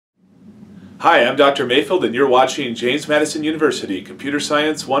Hi, I'm Dr. Mayfield and you're watching James Madison University Computer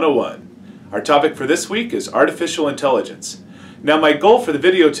Science 101. Our topic for this week is artificial intelligence. Now my goal for the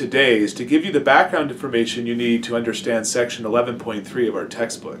video today is to give you the background information you need to understand section 11.3 of our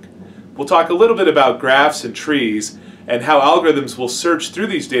textbook. We'll talk a little bit about graphs and trees and how algorithms will search through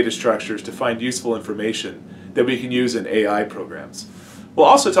these data structures to find useful information that we can use in AI programs. We'll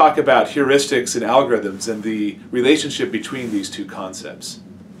also talk about heuristics and algorithms and the relationship between these two concepts.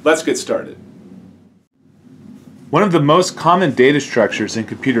 Let's get started. One of the most common data structures in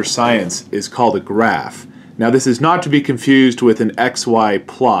computer science is called a graph. Now this is not to be confused with an XY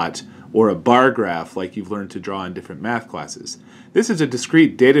plot or a bar graph like you've learned to draw in different math classes. This is a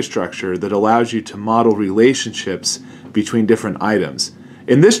discrete data structure that allows you to model relationships between different items.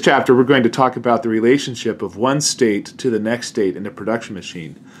 In this chapter we're going to talk about the relationship of one state to the next state in a production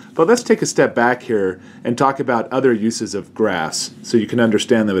machine. But let's take a step back here and talk about other uses of graphs so you can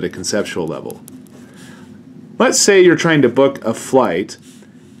understand them at a conceptual level. Let's say you're trying to book a flight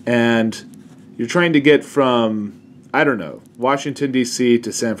and you're trying to get from, I don't know, Washington, D.C.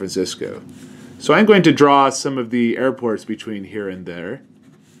 to San Francisco. So I'm going to draw some of the airports between here and there.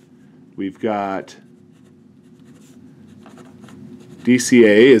 We've got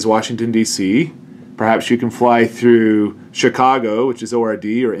DCA is Washington, D.C. Perhaps you can fly through Chicago, which is ORD,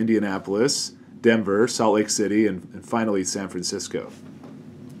 or Indianapolis, Denver, Salt Lake City, and finally San Francisco.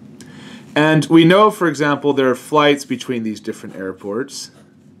 And we know, for example, there are flights between these different airports.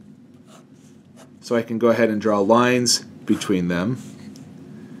 So I can go ahead and draw lines between them.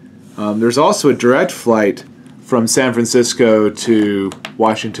 There's also a direct flight from San Francisco to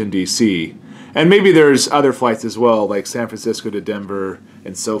Washington, D.C. And maybe there's other flights as well, like San Francisco to Denver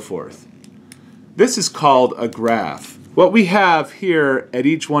and so forth. This is called a graph. What we have here at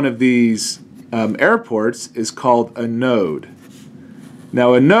each one of these airports is called a node.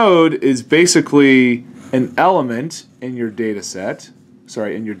 Now a node is basically an element in your data set,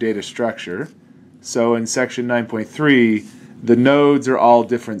 in your data structure. So in section 9.3, the nodes are all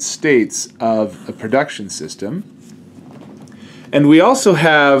different states of a production system. And we also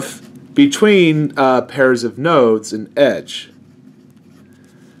have between pairs of nodes an edge.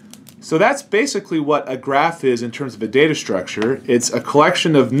 So that's basically what a graph is in terms of a data structure. It's a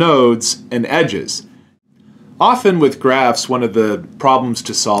collection of nodes and edges. Often with graphs, one of the problems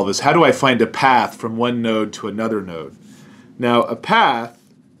to solve is how do I find a path from one node to another node? Now a path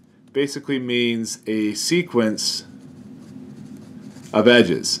basically means a sequence of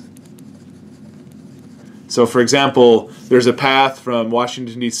edges. So for example, there's a path from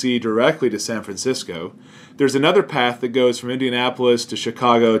Washington, D.C. directly to San Francisco. There's another path that goes from Indianapolis to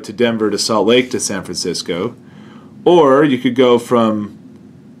Chicago to Denver to Salt Lake to San Francisco. Or you could go from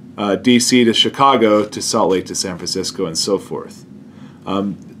D.C. to Chicago to Salt Lake to San Francisco and so forth.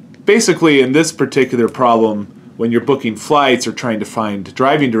 Basically in this particular problem, when you're booking flights or trying to find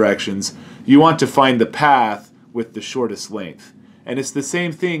driving directions, you want to find the path with the shortest length. And it's the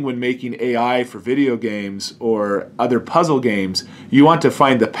same thing when making AI for video games or other puzzle games. You want to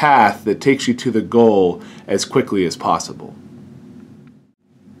find the path that takes you to the goal as quickly as possible.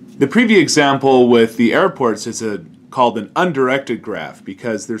 The previous example with the airports is called an undirected graph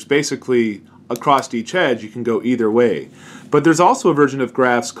because there's basically across each edge you can go either way. But there's also a version of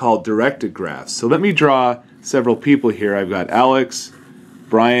graphs called directed graphs. So let me draw several people here. I've got Alex,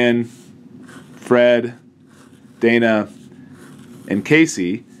 Brian, Fred, Dana, and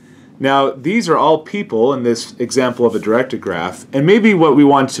Casey. Now these are all people in this example of a directed graph, and maybe what we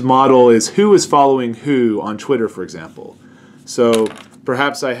want to model is who is following who on Twitter, for example. So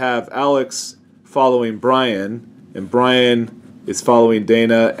perhaps I have Alex following Brian, and Brian is following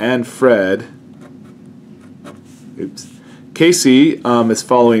Dana and Fred. Oops. Casey is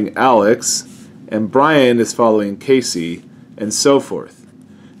following Alex, and Brian is following Casey, and so forth.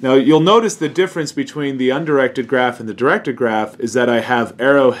 Now you'll notice the difference between the undirected graph and the directed graph is that I have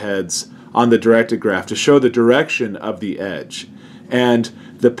arrowheads on the directed graph to show the direction of the edge. And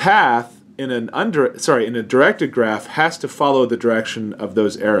the path in a directed graph has to follow the direction of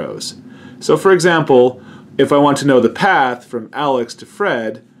those arrows. So for example, if I want to know the path from Alex to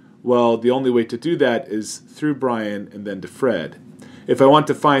Fred, well, the only way to do that is through Brian and then to Fred. If I want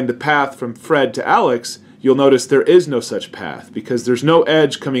to find the path from Fred to Alex, you'll notice there is no such path because there's no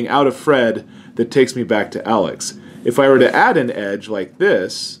edge coming out of Fred that takes me back to Alex. If I were to add an edge like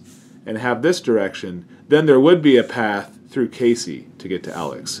this and have this direction, then there would be a path through Casey to get to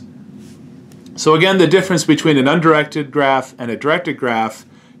Alex. So again, the difference between an undirected graph and a directed graph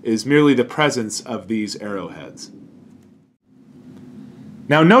is merely the presence of these arrowheads.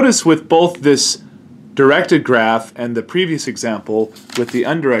 Now notice with both this directed graph and the previous example with the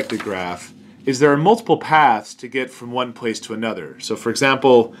undirected graph, is there are multiple paths to get from one place to another. So for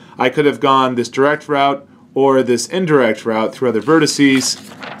example, I could have gone this direct route or this indirect route through other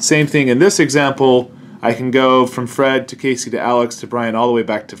vertices. Same thing in this example, I can go from Fred to Casey to Alex to Brian all the way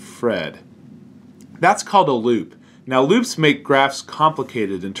back to Fred. That's called a loop. Now loops make graphs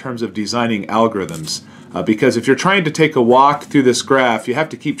complicated in terms of designing algorithms because if you're trying to take a walk through this graph, you have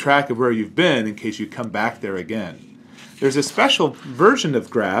to keep track of where you've been in case you come back there again. There's a special version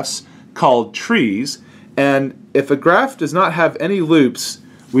of graphs called trees, and if a graph does not have any loops,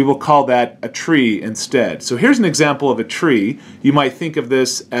 we will call that a tree instead. So here's an example of a tree. You might think of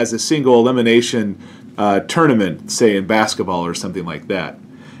this as a single elimination tournament, say in basketball or something like that.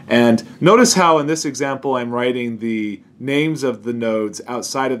 And notice how in this example I'm writing the names of the nodes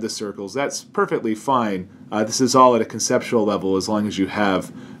outside of the circles. That's perfectly fine. This is all at a conceptual level as long as you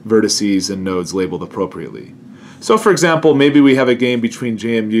have vertices and nodes labeled appropriately. So for example, maybe we have a game between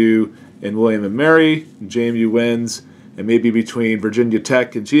JMU and William and Mary, and JMU wins, and maybe between Virginia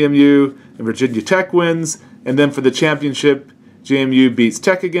Tech and GMU, and Virginia Tech wins, and then for the championship, JMU beats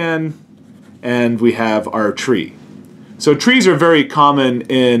Tech again, and we have our tree. So trees are very common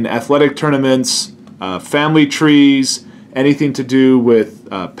in athletic tournaments, family trees, anything to do with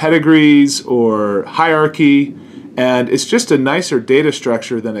pedigrees or hierarchy, and it's just a nicer data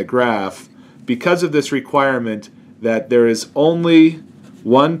structure than a graph because of this requirement that there is only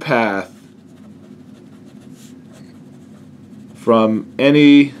one path from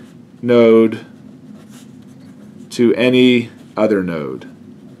any node to any other node.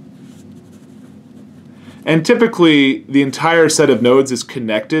 And typically the entire set of nodes is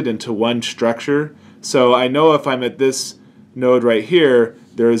connected into one structure. So I know if I'm at this node right here,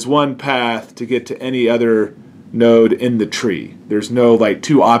 there is one path to get to any other node in the tree. There's no like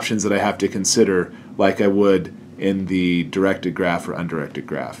two options that I have to consider like I would in the directed graph or undirected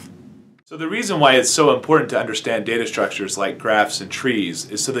graph. So the reason why it's so important to understand data structures like graphs and trees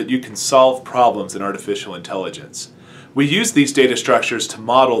is so that you can solve problems in artificial intelligence. We use these data structures to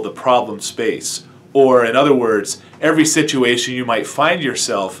model the problem space, or in other words, every situation you might find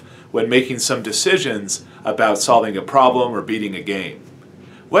yourself when making some decisions about solving a problem or beating a game.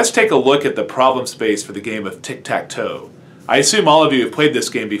 Let's take a look at the problem space for the game of tic-tac-toe. I assume all of you have played this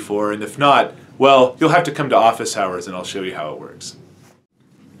game before, and if not, well, you'll have to come to office hours and I'll show you how it works.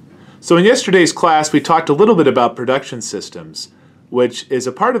 So in yesterday's class, we talked a little bit about production systems, which is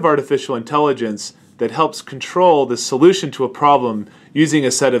a part of artificial intelligence that helps control the solution to a problem using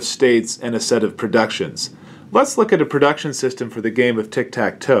a set of states and a set of productions. Let's look at a production system for the game of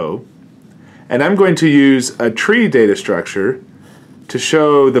tic-tac-toe, and I'm going to use a tree data structure to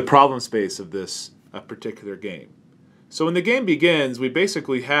show the problem space of this particular game. So when the game begins, we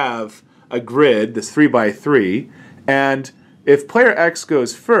basically have a grid, this 3x3, and if player X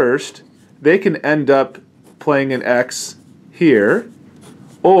goes first, they can end up playing an X here,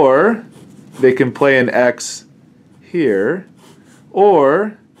 or they can play an X here,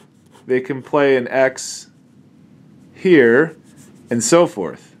 or they can play an X here, and so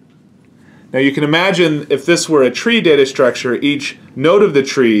forth. Now you can imagine if this were a tree data structure, each node of the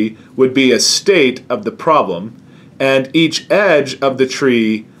tree would be a state of the problem, and each edge of the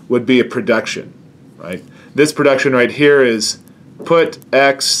tree would be a production, right? This production right here is put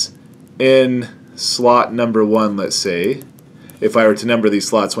X in slot number 1, let's say, if I were to number these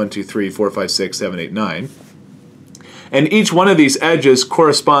slots 1, 2, 3, 4, 5, 6, 7, 8, 9. And each one of these edges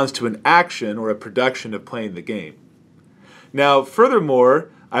corresponds to an action or a production of playing the game. Now, furthermore,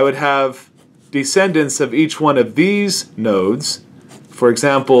 I would have descendants of each one of these nodes. For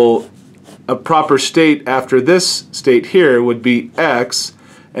example, a proper state after this state here would be X,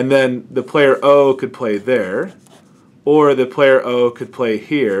 and then the player O could play there, or the player O could play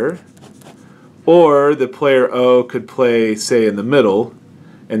here, or the player O could play, say, in the middle,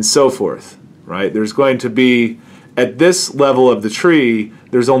 and so forth, right? There's going to be, at this level of the tree,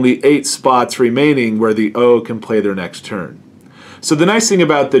 there's only 8 spots remaining where the O can play their next turn. So the nice thing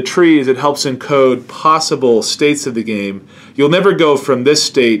about the tree is it helps encode possible states of the game. You'll never go from this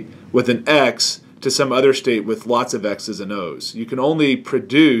state with an X to some other state with lots of X's and O's. You can only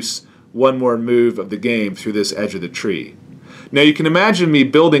produce one more move of the game through this edge of the tree. Now you can imagine me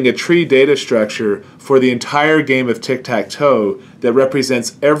building a tree data structure for the entire game of tic-tac-toe that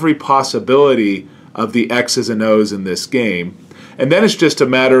represents every possibility of the X's and O's in this game. And then it's just a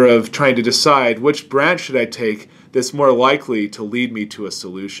matter of trying to decide which branch should I take that's more likely to lead me to a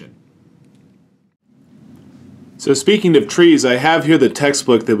solution. So speaking of trees, I have here the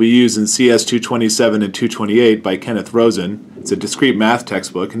textbook that we use in CS 227 and 228 by Kenneth Rosen. It's a discrete math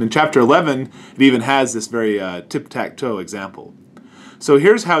textbook, and in chapter 11 it even has this very tic-tac-toe example. So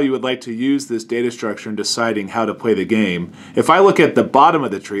here's how you would like to use this data structure in deciding how to play the game. If I look at the bottom of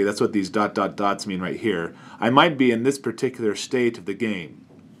the tree, that's what these dot dot dots mean right here, I might be in this particular state of the game.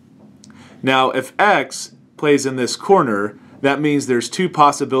 Now if X plays in this corner, that means there's two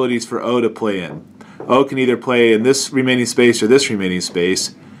possibilities for O to play in. O can either play in this remaining space or this remaining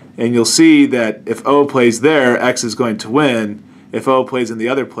space, and you'll see that if O plays there, X is going to win. If O plays in the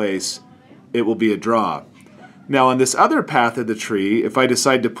other place, it will be a draw. Now on this other path of the tree, if I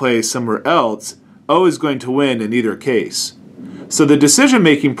decide to play somewhere else, O is going to win in either case. So the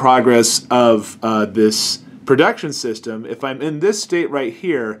decision-making progress of this production system, if I'm in this state right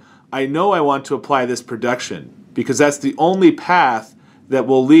here, I know I want to apply this production because that's the only path that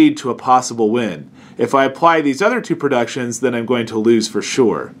will lead to a possible win. If I apply these other two productions, then I'm going to lose for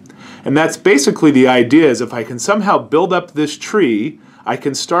sure. And that's basically the idea, is if I can somehow build up this tree, I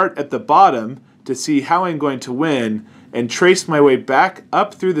can start at the bottom to see how I'm going to win and trace my way back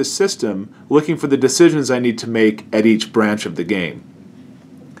up through the system looking for the decisions I need to make at each branch of the game.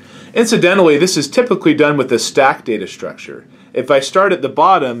 Incidentally, this is typically done with a stack data structure. If I start at the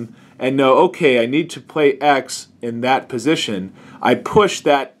bottom and know, okay, I need to play X in that position, I push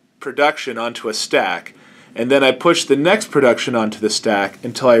that production onto a stack, and then I push the next production onto the stack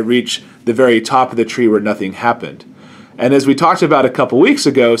until I reach the very top of the tree where nothing happened. And as we talked about a couple weeks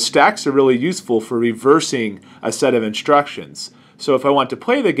ago, stacks are really useful for reversing a set of instructions. So if I want to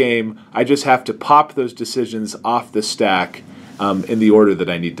play the game, I just have to pop those decisions off the stack in the order that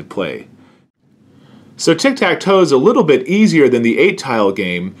I need to play. So tic-tac-toe is a little bit easier than the 8-tile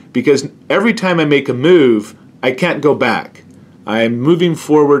game because every time I make a move, I can't go back. I'm moving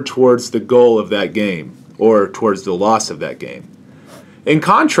forward towards the goal of that game, or towards the loss of that game. In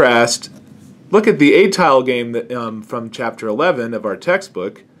contrast, look at the 8-tile game that, from chapter 11 of our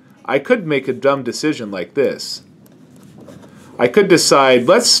textbook. I could make a dumb decision like this. I could decide,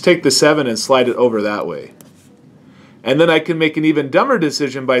 let's take the 7 and slide it over that way. And then I can make an even dumber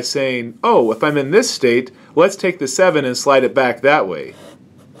decision by saying, oh, if I'm in this state, let's take the 7 and slide it back that way.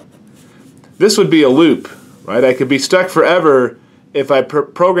 This would be a loop, right? I could be stuck forever if I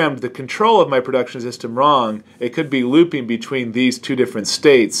programmed the control of my production system wrong. It could be looping between these two different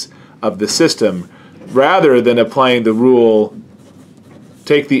states of the system rather than applying the rule,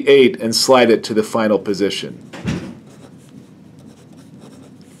 take the 8 and slide it to the final position.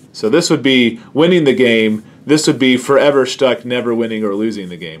 So this would be winning the game. This would be forever stuck, never winning or losing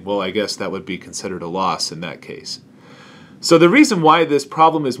the game. Well, I guess that would be considered a loss in that case. So the reason why this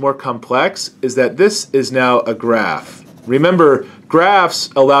problem is more complex is that this is now a graph. Remember,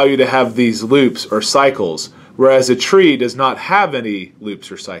 graphs allow you to have these loops or cycles, whereas a tree does not have any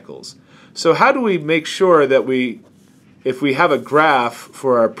loops or cycles. So how do we make sure that if we have a graph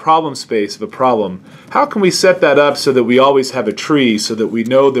for our problem space of a problem, how can we set that up so that we always have a tree so that we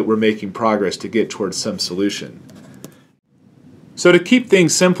know that we're making progress to get towards some solution? So to keep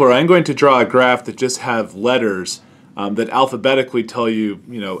things simpler, I'm going to draw a graph that just have letters that alphabetically tell you,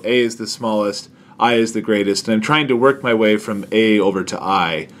 A is the smallest, I is the greatest, and I'm trying to work my way from A over to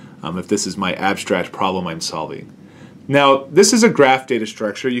I if this is my abstract problem I'm solving. Now, this is a graph data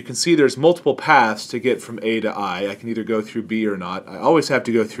structure. You can see there's multiple paths to get from A to I. I can either go through B or not. I always have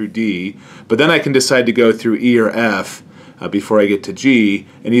to go through D, but then I can decide to go through E or F before I get to G,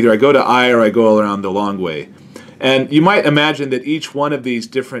 and either I go to I or I go around the long way. And you might imagine that each one of these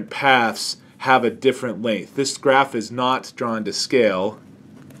different paths have a different length. This graph is not drawn to scale,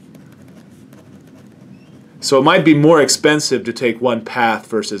 so it might be more expensive to take one path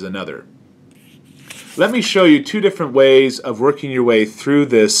versus another. Let me show you two different ways of working your way through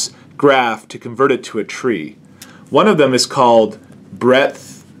this graph to convert it to a tree. One of them is called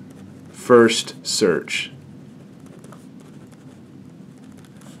breadth first search,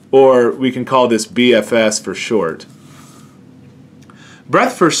 or we can call this BFS for short.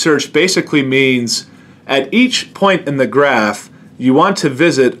 Breadth first search basically means at each point in the graph you want to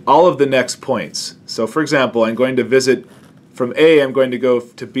visit all of the next points. So for example, I'm going to visit from A, I'm going to go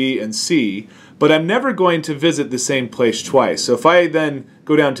to B and C, but I'm never going to visit the same place twice. So if I then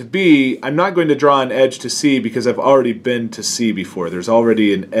go down to B, I'm not going to draw an edge to C because I've already been to C before. There's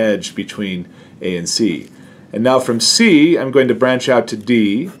already an edge between A and C. And now from C, I'm going to branch out to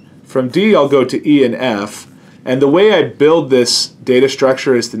D. From D, I'll go to E and F. And the way I build this data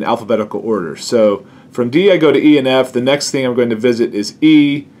structure is in alphabetical order. So from D, I go to E and F. The next thing I'm going to visit is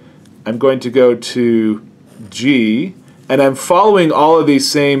E. I'm going to go to G. And I'm following all of these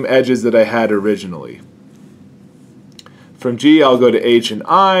same edges that I had originally. From G, I'll go to H and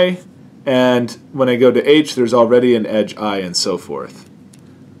I, and when I go to H, there's already an edge I, and so forth.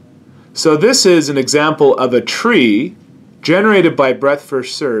 So this is an example of a tree generated by breadth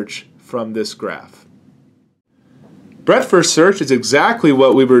first search from this graph. Breadth first search is exactly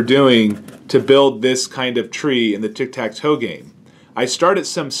what we were doing to build this kind of tree in the tic-tac-toe game. I start at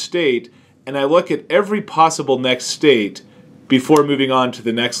some state and I look at every possible next state before moving on to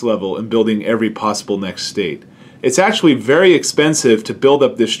the next level and building every possible next state. It's actually very expensive to build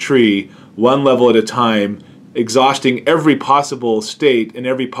up this tree one level at a time, exhausting every possible state and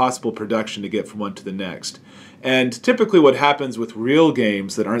every possible production to get from one to the next. And typically what happens with real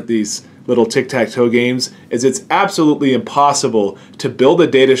games that aren't these little tic-tac-toe games is it's absolutely impossible to build a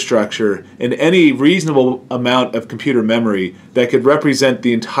data structure in any reasonable amount of computer memory that could represent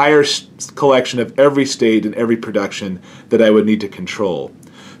the entire collection of every state and every production that I would need to control.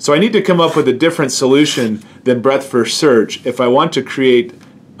 So I need to come up with a different solution than breadth first search if I want to create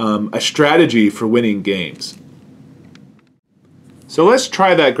a strategy for winning games. So let's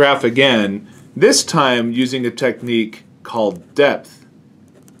try that graph again, this time using a technique called depth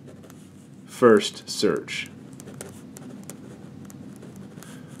first search,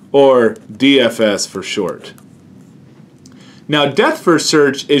 or DFS for short. Now, depth first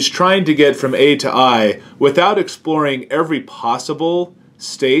search is trying to get from A to I without exploring every possible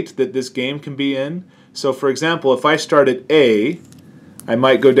state that this game can be in. So for example, if I start at A, I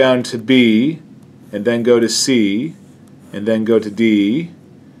might go down to B, and then go to C, and then go to D,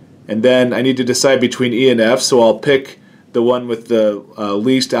 and then I need to decide between E and F, so I'll pick the one with the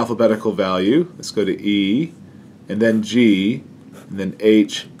least alphabetical value. Let's go to E, and then G, and then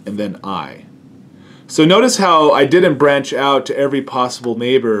H, and then I. So notice how I didn't branch out to every possible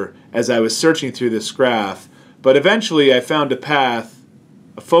neighbor as I was searching through this graph, but eventually I found a path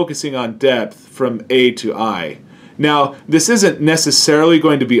focusing on depth from A to I. Now, this isn't necessarily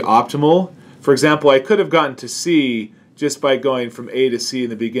going to be optimal. For example, I could have gotten to C just by going from A to C in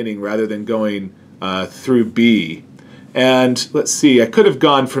the beginning rather than going through B. And let's see, I could have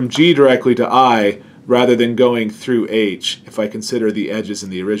gone from G directly to I rather than going through H if I consider the edges in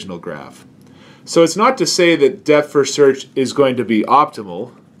the original graph. So it's not to say that depth first search is going to be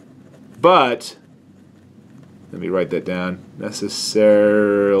optimal, but let me write that down.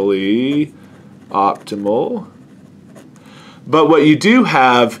 Necessarily optimal. But what you do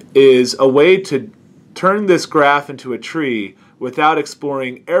have is a way to turn this graph into a tree without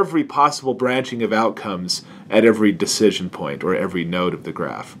exploring every possible branching of outcomes at every decision point or every node of the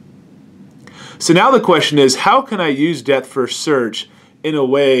graph. So now the question is, how can I use depth first search in a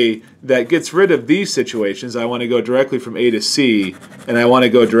way that gets rid of these situations? I want to go directly from A to C, and I want to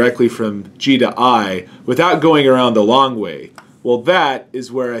go directly from G to I without going around the long way. Well, that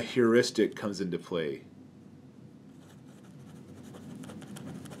is where a heuristic comes into play.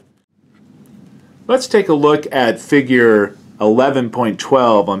 Let's take a look at figure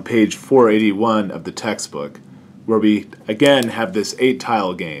 11.12 on page 481 of the textbook, where we again have this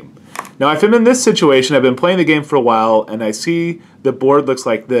 8-tile game. Now, if I'm in this situation, I've been playing the game for a while, and I see the board looks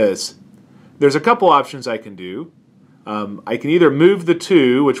like this. There's a couple options I can do. I can either move the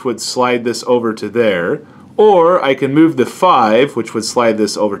 2, which would slide this over to there, or I can move the 5, which would slide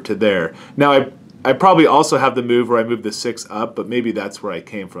this over to there. Now, I probably also have the move where I move the 6 up, but maybe that's where I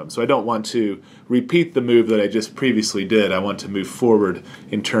came from. So I don't want to repeat the move that I just previously did. I want to move forward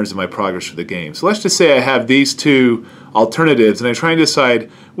in terms of my progress for the game. So let's just say I have these two alternatives, and I try and decide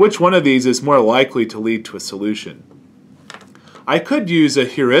which one of these is more likely to lead to a solution. I could use a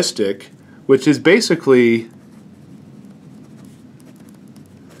heuristic, which is basically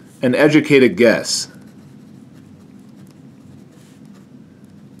an educated guess.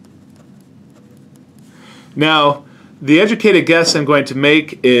 Now, the educated guess I'm going to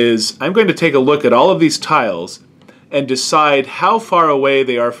make is I'm going to take a look at all of these tiles and decide how far away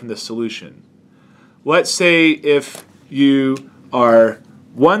they are from the solution. Let's say if you are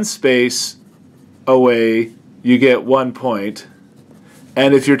 1 space away, you get 1 point,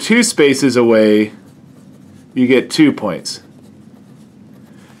 and if you're 2 spaces away, you get 2 points.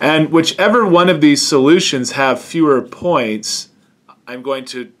 And whichever one of these solutions have fewer points, I'm going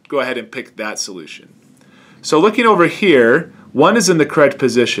to go ahead and pick that solution. So looking over here, 1 is in the correct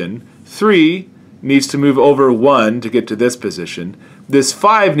position, 3 needs to move over 1 to get to this position, this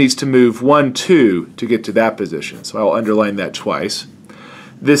 5 needs to move 1, 2 to get to that position, so I'll underline that twice.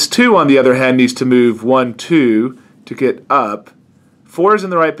 This 2, on the other hand, needs to move 1, 2 to get up, 4 is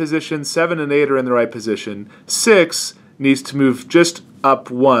in the right position, 7 and 8 are in the right position, 6 needs to move just up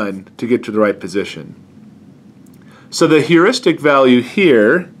 1 to get to the right position. So the heuristic value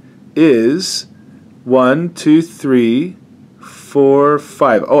here is 1, 2, 3, 4,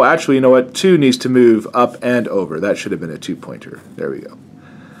 5. Oh, actually, you know what? 2 needs to move up and over. That should have been a 2-pointer. There we go.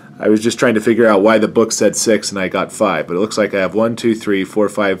 I was just trying to figure out why the book said 6 and I got 5, but it looks like I have 1, 2, 3, 4,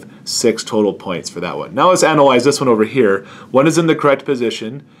 5, 6 total points for that one. Now let's analyze this one over here. 1 is in the correct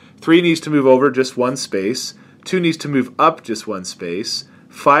position, 3 needs to move over just 1 space, 2 needs to move up just 1 space,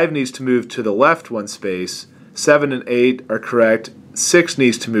 5 needs to move to the left 1 space, 7 and 8 are correct, 6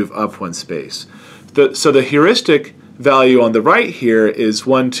 needs to move up 1 space. So the heuristic value on the right here is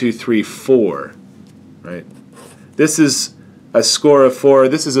 1, 2, 3, 4, right? This is a score of 4,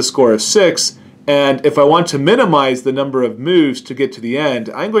 this is a score of 6, and if I want to minimize the number of moves to get to the end,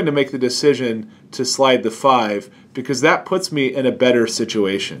 I'm going to make the decision to slide the 5 because that puts me in a better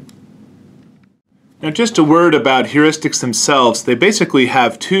situation. Now just a word about heuristics themselves. They basically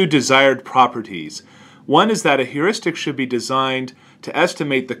have 2 desired properties. One is that a heuristic should be designed to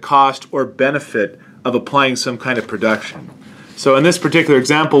estimate the cost or benefit of applying some kind of production. So in this particular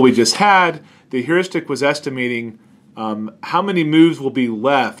example we just had, the heuristic was estimating how many moves will be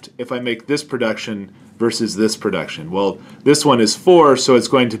left if I make this production versus this production. Well, this one is 4, so it's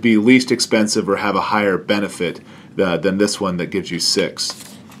going to be least expensive or have a higher benefit than this one that gives you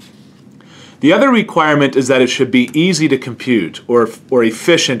 6. The other requirement is that it should be easy to compute or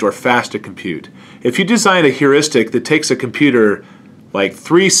efficient or fast to compute. If you design a heuristic that takes a computer like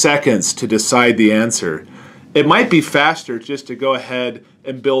 3 seconds to decide the answer, it might be faster just to go ahead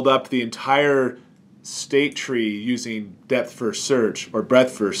and build up the entire state tree using depth first search or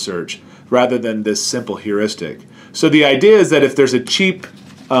breadth first search rather than this simple heuristic. So the idea is that if there's a cheap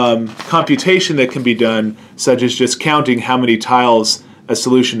computation that can be done, such as just counting how many tiles a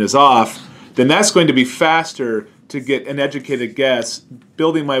solution is off, then that's going to be faster to get an educated guess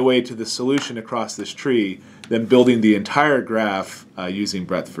building my way to the solution across this tree than building the entire graph using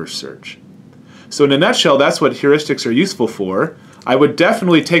breadth first search. So in a nutshell, that's what heuristics are useful for. I would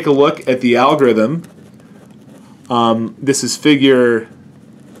definitely take a look at the algorithm. This is figure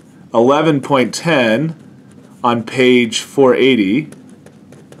 11.10 on page 480.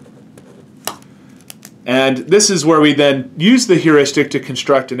 And this is where we then use the heuristic to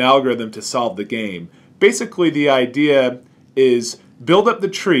construct an algorithm to solve the game. Basically, the idea is build up the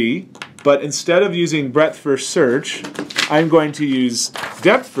tree, but instead of using breadth first search, I'm going to use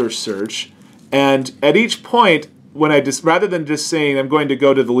depth first search. And at each point, when rather than just saying I'm going to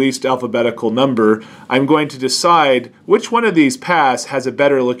go to the least alphabetical number, I'm going to decide which one of these paths has a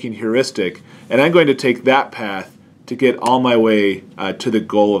better looking heuristic, and I'm going to take that path to get all my way to the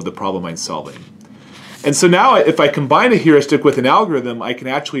goal of the problem I'm solving. And so now if I combine a heuristic with an algorithm, I can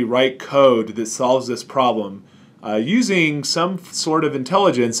actually write code that solves this problem using some sort of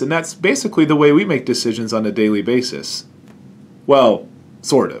intelligence, and that's basically the way we make decisions on a daily basis. Well,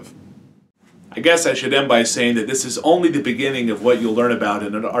 sort of. I guess I should end by saying that this is only the beginning of what you'll learn about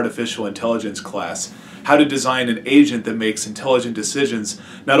in an artificial intelligence class. How to design an agent that makes intelligent decisions,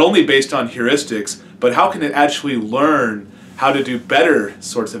 not only based on heuristics, but how can it actually learn how to do better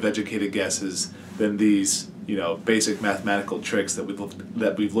sorts of educated guesses than these, basic mathematical tricks that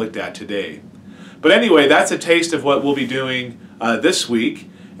we've looked at today. But anyway, that's a taste of what we'll be doing this week.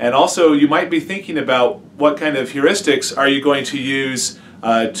 And also, you might be thinking about what kind of heuristics are you going to use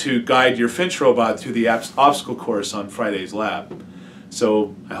to guide your Finch robot through the obstacle course on Friday's lab.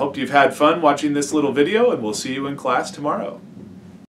 So I hope you've had fun watching this little video, and we'll see you in class tomorrow.